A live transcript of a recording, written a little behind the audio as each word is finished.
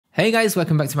Hey guys,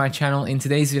 welcome back to my channel. In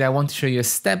today's video, I want to show you a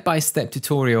step-by-step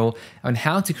tutorial on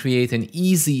how to create an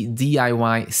easy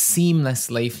DIY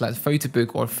seamless lay flat photo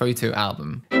book or photo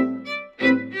album.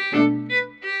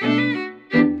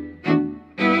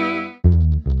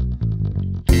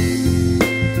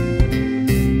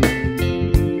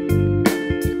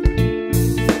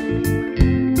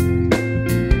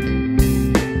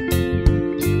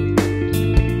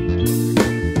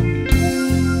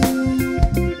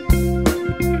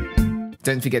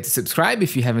 Don't forget to subscribe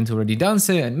if you haven't already done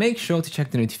so, and make sure to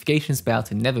check the notifications bell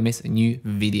to never miss a new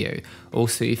video.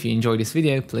 Also, if you enjoyed this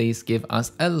video, please give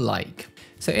us a like.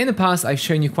 So in the past, I've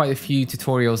shown you quite a few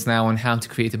tutorials now on how to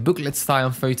create a booklet style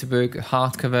photo book, a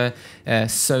hardcover,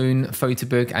 sewn photo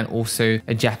book, and also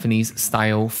a Japanese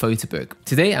style photo book.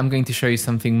 Today, I'm going to show you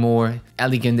something more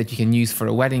elegant that you can use for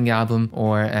a wedding album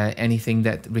or anything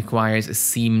that requires a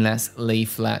seamless lay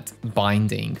flat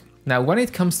binding. Now, when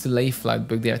it comes to lay flat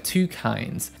book, there are two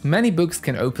kinds. Many books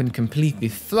can open completely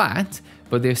flat,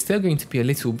 but there's still going to be a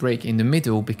little break in the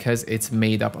middle because it's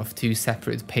made up of two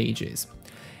separate pages.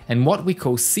 And what we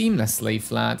call seamless lay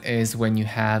flat is when you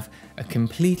have a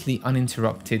completely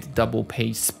uninterrupted double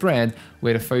page spread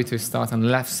where the photos start on the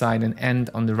left side and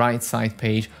end on the right side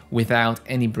page without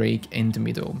any break in the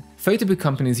middle. Photo book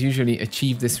companies usually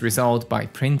achieve this result by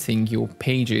printing your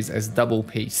pages as double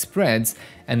page spreads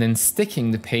and then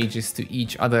sticking the pages to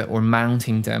each other or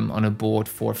mounting them on a board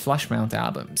for flush mount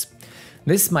albums.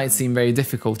 This might seem very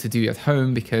difficult to do at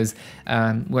home because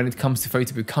when it comes to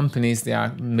photo book companies, there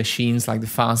are machines like the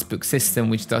Fastbook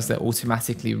system, which does that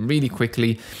automatically really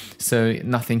quickly, so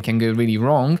nothing can go really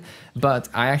wrong. But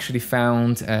I actually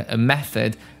found a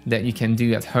method that you can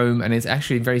do at home, and it's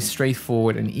actually very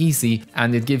straightforward and easy,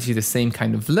 and it gives you the same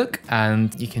kind of look,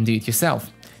 and you can do it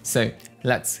yourself. So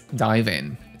let's dive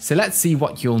in. So let's see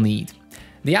what you'll need.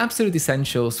 The absolute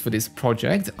essentials for this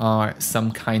project are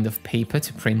some kind of paper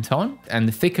to print on, and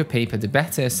the thicker paper the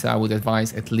better, so I would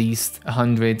advise at least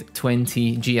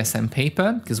 120 GSM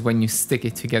paper, because when you stick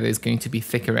it together it's going to be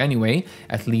thicker anyway,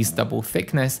 at least double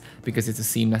thickness, because it's a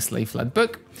seamless lay flat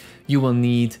book. You will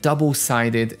need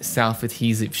double-sided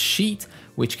self-adhesive sheet,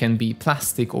 which can be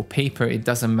plastic or paper, it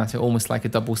doesn't matter, almost like a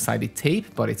double-sided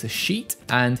tape, but it's a sheet.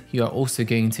 And you are also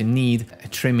going to need a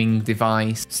trimming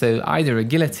device, so either a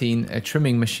guillotine, a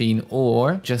trimming machine,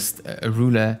 or just a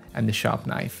ruler and a sharp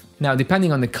knife. Now,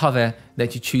 depending on the cover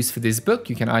that you choose for this book,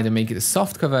 you can either make it a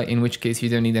soft cover, in which case you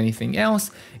don't need anything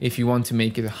else. If you want to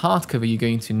make it a hard cover, you're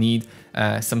going to need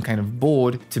some kind of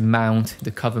board to mount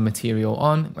the cover material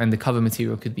on, and the cover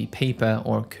material could be paper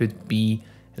or could be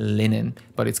linen,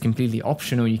 but it's completely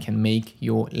optional. You can make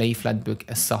your lay flat book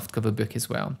a soft cover book as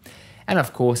well. And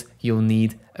of course, you'll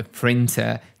need a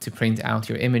printer to print out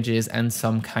your images and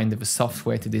some kind of a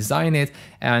software to design it.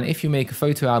 And if you make a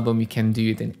photo album, you can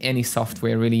do it in any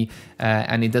software really,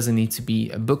 and it doesn't need to be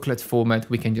a booklet format.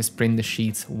 We can just print the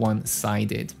sheets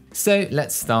one-sided. So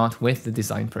let's start with the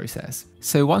design process.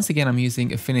 So once again, I'm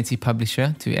using Affinity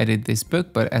Publisher to edit this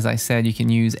book, but as I said, you can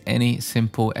use any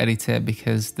simple editor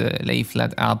because the lay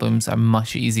flat albums are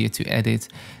much easier to edit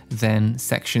than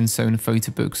section sewn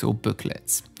photo books or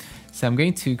booklets. So I'm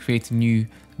going to create a new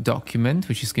document,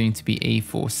 which is going to be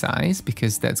A4 size,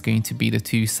 because that's going to be the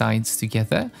two sides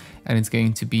together, and it's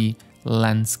going to be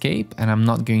landscape, and I'm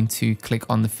not going to click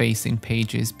on the facing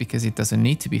pages because it doesn't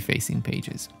need to be facing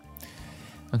pages.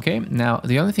 Okay, now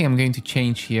the only thing I'm going to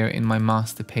change here in my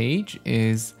master page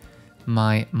is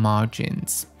my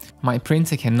margins. My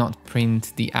printer cannot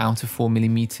print the outer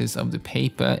 4mm of the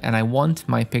paper, and I want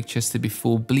my pictures to be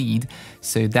full bleed,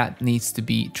 so that needs to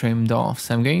be trimmed off.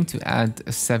 So I'm going to add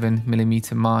a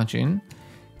 7mm margin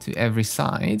to every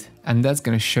side, and that's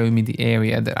going to show me the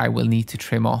area that I will need to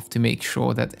trim off to make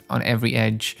sure that on every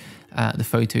edge the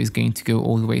photo is going to go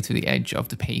all the way to the edge of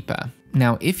the paper.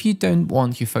 Now, if you don't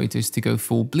want your photos to go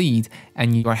full bleed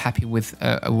and you are happy with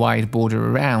a wide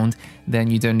border around, then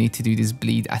you don't need to do this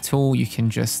bleed at all. You can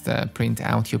just print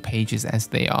out your pages as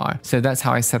they are. So that's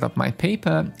how I set up my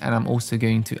paper, and I'm also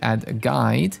going to add a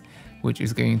guide, which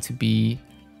is going to be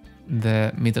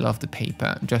the middle of the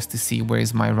paper, just to see where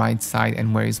is my right side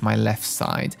and where is my left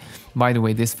side. By the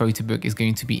way, this photo book is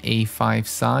going to be A5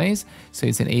 size, so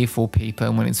it's an A4 paper,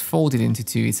 and when it's folded into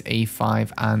two, it's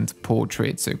A5 and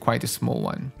portrait, so quite a small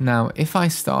one. Now, if I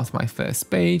start my first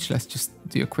page, let's just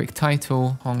do a quick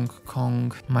title, Hong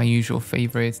Kong, my usual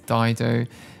favorite, Dido.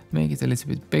 Make it a little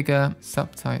bit bigger,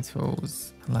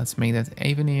 subtitles, let's make that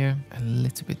Avenir a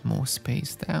little bit more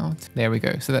spaced out. There we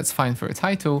go, so that's fine for a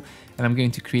title, and I'm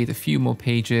going to create a few more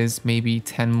pages, maybe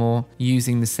 10 more,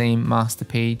 using the same master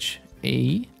page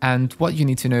A. And what you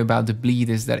need to know about the bleed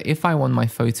is that if I want my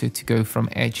photo to go from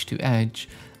edge to edge,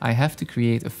 I have to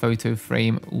create a photo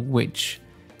frame which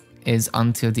is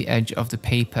until the edge of the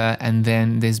paper, and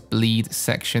then this bleed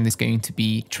section is going to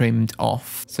be trimmed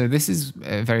off. So this is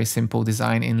a very simple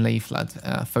design in lay flat.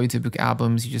 Photo book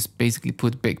albums, you just basically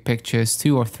put big pictures,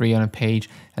 2 or 3 on a page,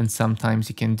 and sometimes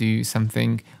you can do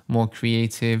something more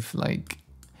creative, like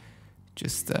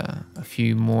just a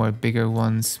few more bigger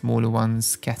ones, smaller ones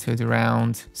scattered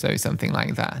around, so something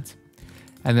like that.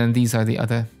 And then these are the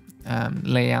other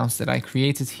layouts that I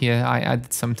created here. I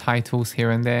added some titles here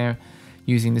and there,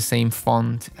 using the same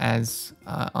font as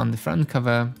on the front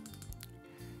cover.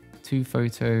 2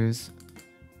 photos,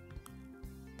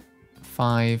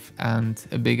 5, and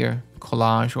a bigger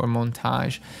collage or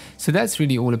montage. So that's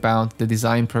really all about the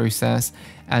design process.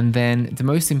 And then the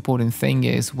most important thing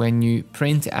is when you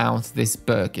print out this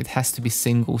book, it has to be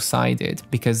single-sided,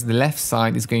 because the left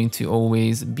side is going to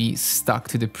always be stuck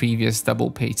to the previous double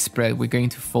page spread. We're going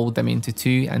to fold them into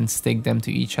 2 and stick them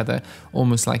to each other,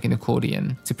 almost like an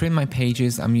accordion. To print my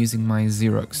pages, I'm using my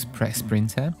Xerox press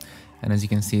printer. And as you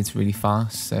can see, it's really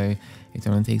fast, so it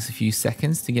only takes a few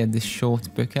seconds to get this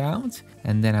short book out.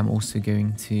 And then I'm also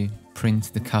going to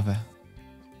print the cover.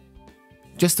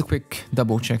 Just a quick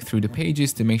double check through the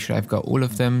pages to make sure I've got all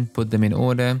of them, put them in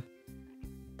order.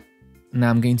 Now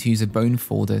I'm going to use a bone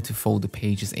folder to fold the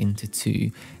pages into 2.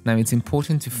 Now it's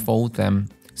important to fold them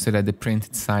so that the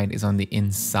printed side is on the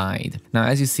inside. Now,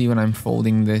 as you see when I'm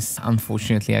folding this,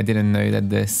 unfortunately I didn't know that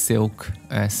the silk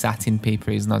satin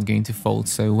paper is not going to fold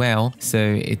so well, so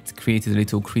it created a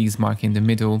little crease mark in the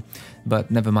middle,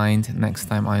 but never mind, next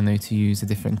time I know to use a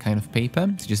different kind of paper,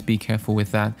 so just be careful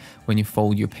with that when you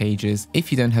fold your pages.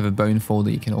 If you don't have a bone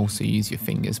folder, you can also use your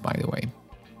fingers, by the way.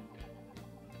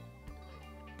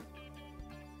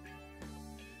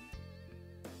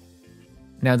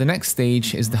 Now the next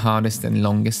stage is the hardest and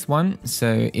longest one.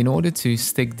 So in order to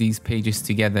stick these pages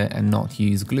together and not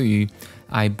use glue,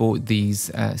 I bought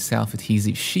these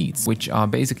self-adhesive sheets, which are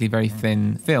basically very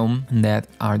thin film that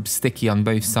are sticky on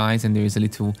both sides, and there is a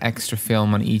little extra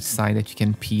film on each side that you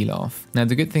can peel off. Now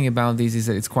the good thing about these is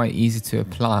that it's quite easy to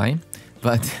apply,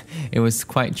 but it was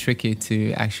quite tricky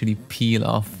to actually peel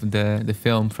off the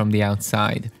film from the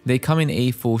outside. They come in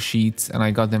A4 sheets and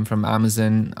I got them from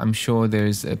Amazon. I'm sure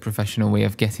there's a professional way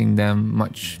of getting them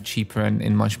much cheaper and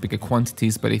in much bigger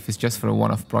quantities, but if it's just for a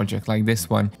one-off project like this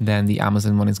one, then the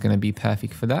Amazon one is going to be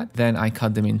perfect for that. Then I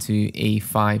cut them into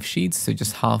A5 sheets, so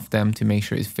just half them to make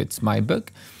sure it fits my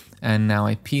book. And now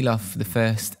I peel off the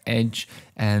first edge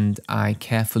and I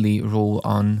carefully roll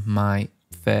on my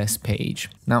first page.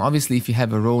 Now obviously if you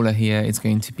have a roller here, it's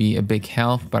going to be a big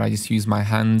help, but I just use my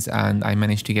hands and I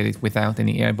managed to get it without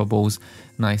any air bubbles,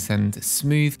 nice and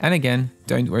smooth. And again,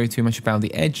 don't worry too much about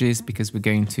the edges because we're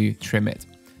going to trim it.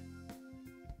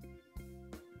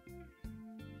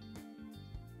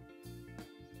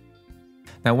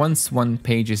 Now once one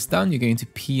page is done, you're going to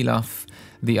peel off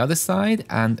the other side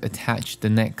and attach the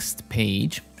next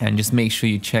page, and just make sure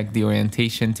you check the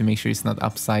orientation to make sure it's not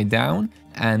upside down,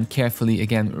 and carefully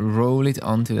again roll it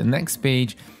onto the next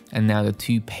page, and now the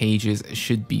 2 pages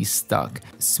should be stuck.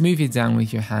 Smooth it down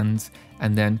with your hands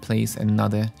and then place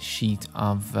another sheet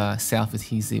of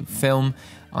self-adhesive film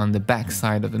on the back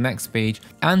side of the next page,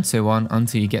 and so on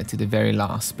until you get to the very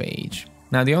last page.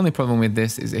 Now the only problem with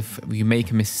this is if you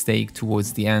make a mistake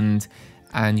towards the end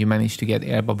and you manage to get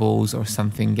air bubbles or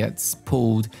something gets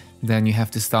pulled, then you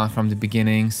have to start from the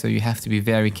beginning. So you have to be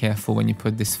very careful when you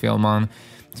put this film on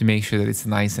to make sure that it's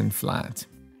nice and flat.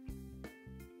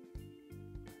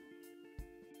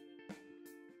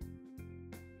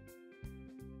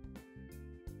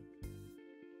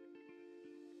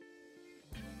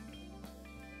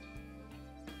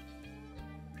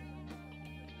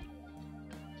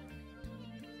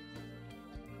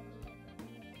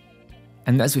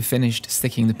 And as we finished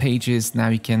sticking the pages, now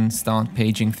you can start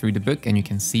paging through the book, and you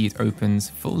can see it opens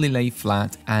fully lay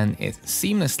flat and it's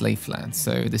seamless lay flat.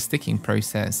 So the sticking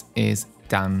process is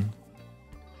done.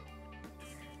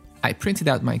 I printed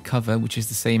out my cover, which is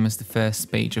the same as the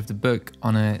first page of the book,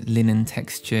 on a linen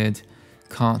textured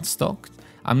cardstock.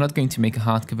 I'm not going to make a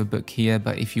hardcover book here,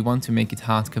 but if you want to make it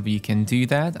hardcover, you can do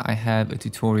that. I have a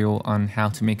tutorial on how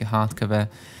to make a hardcover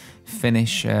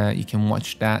finish. You can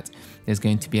watch that. There's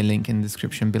going to be a link in the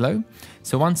description below.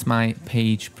 So once my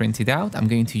page printed out, I'm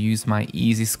going to use my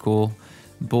Easy Score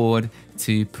board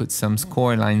to put some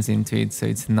score lines into it so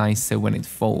it's nicer when it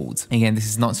folds. Again, this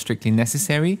is not strictly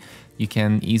necessary. You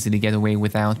can easily get away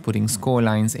without putting score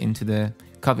lines into the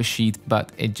cover sheet,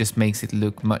 but it just makes it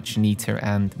look much neater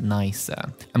and nicer.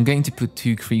 I'm going to put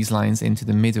 2 crease lines into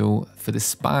the middle for the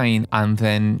spine, and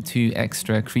then 2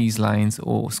 extra crease lines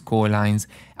or score lines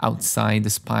outside the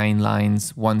spine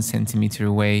lines 1 centimeter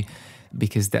away,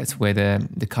 because that's where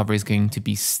the cover is going to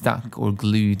be stuck or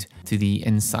glued to the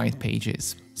inside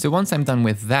pages. So once I'm done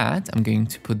with that, I'm going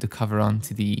to put the cover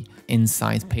onto the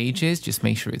inside pages, just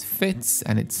make sure it fits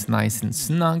and it's nice and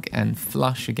snug and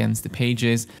flush against the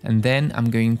pages. And then I'm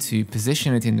going to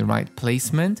position it in the right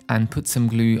placement and put some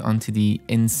glue onto the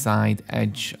inside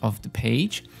edge of the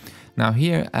page. Now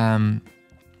here,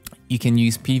 you can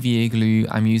use PVA glue.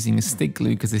 I'm using a stick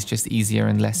glue because it's just easier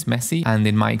and less messy, and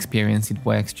in my experience it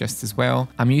works just as well.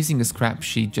 I'm using a scrap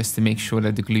sheet just to make sure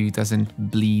that the glue doesn't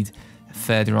bleed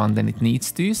further on than it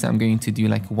needs to, so I'm going to do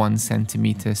like 1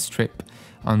 centimeter strip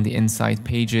on the inside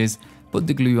pages, put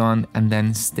the glue on and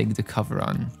then stick the cover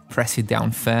on. Press it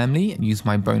down firmly and use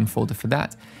my bone folder for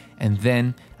that, and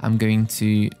then I'm going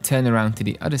to turn around to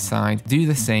the other side, do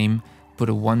the same, put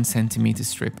a 1 centimeter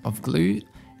strip of glue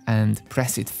and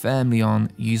press it firmly on,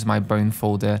 use my bone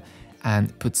folder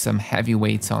and put some heavy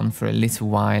weights on for a little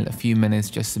while, a few minutes,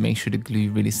 just to make sure the glue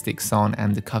really sticks on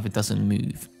and the cover doesn't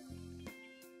move.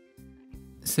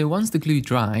 So once the glue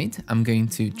dried, I'm going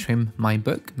to trim my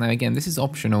book. Now again, this is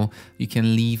optional. You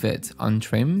can leave it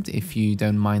untrimmed if you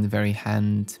don't mind the very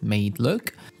handmade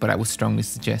look, but I would strongly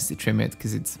suggest to trim it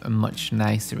because it's a much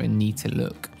nicer and neater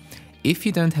look. If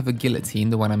you don't have a guillotine,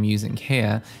 the one I'm using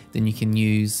here, then you can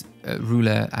use a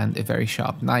ruler and a very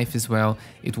sharp knife as well.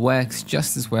 It works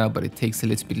just as well, but it takes a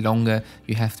little bit longer.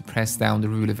 You have to press down the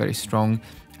ruler very strong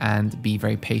and be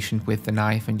very patient with the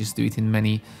knife and just do it in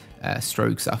many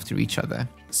strokes after each other.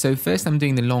 So first I'm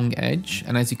doing the long edge,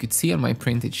 and as you could see on my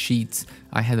printed sheets,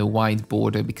 I had a wide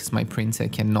border because my printer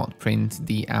cannot print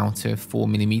the outer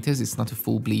 4mm. It's not a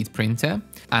full bleed printer,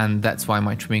 and that's why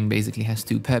my trimming basically has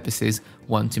 2 purposes.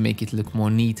 One, to make it look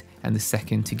more neat, and the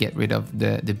second, to get rid of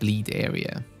the bleed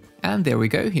area. And there we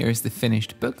go, here's the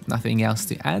finished book, nothing else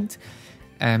to add.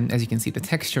 As you can see, the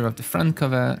texture of the front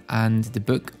cover, and the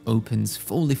book opens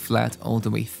fully flat all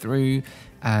the way through,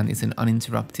 and it's an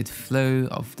uninterrupted flow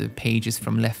of the pages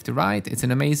from left to right. It's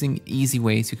an amazing, easy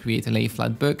way to create a lay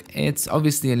flat book. It's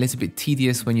obviously a little bit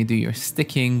tedious when you do your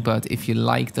sticking, but if you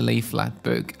like the lay flat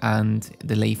book and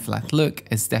the lay flat look,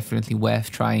 it's definitely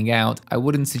worth trying out. I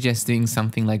wouldn't suggest doing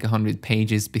something like 100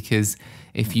 pages, because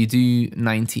if you do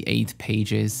 98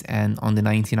 pages and on the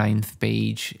 99th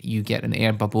page you get an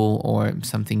air bubble or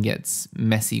something gets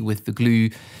messy with the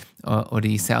glue or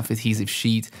the self-adhesive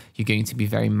sheet, you're going to be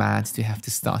very mad to have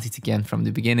to start it again from the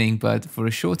beginning. But for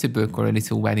a shorter book or a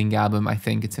little wedding album, I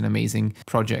think it's an amazing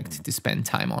project to spend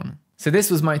time on. So this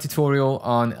was my tutorial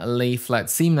on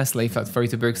seamless lay flat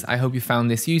photo books. I hope you found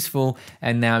this useful,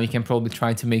 and now you can probably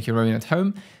try to make your own at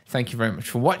home. Thank you very much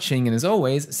for watching, and as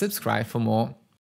always, subscribe for more.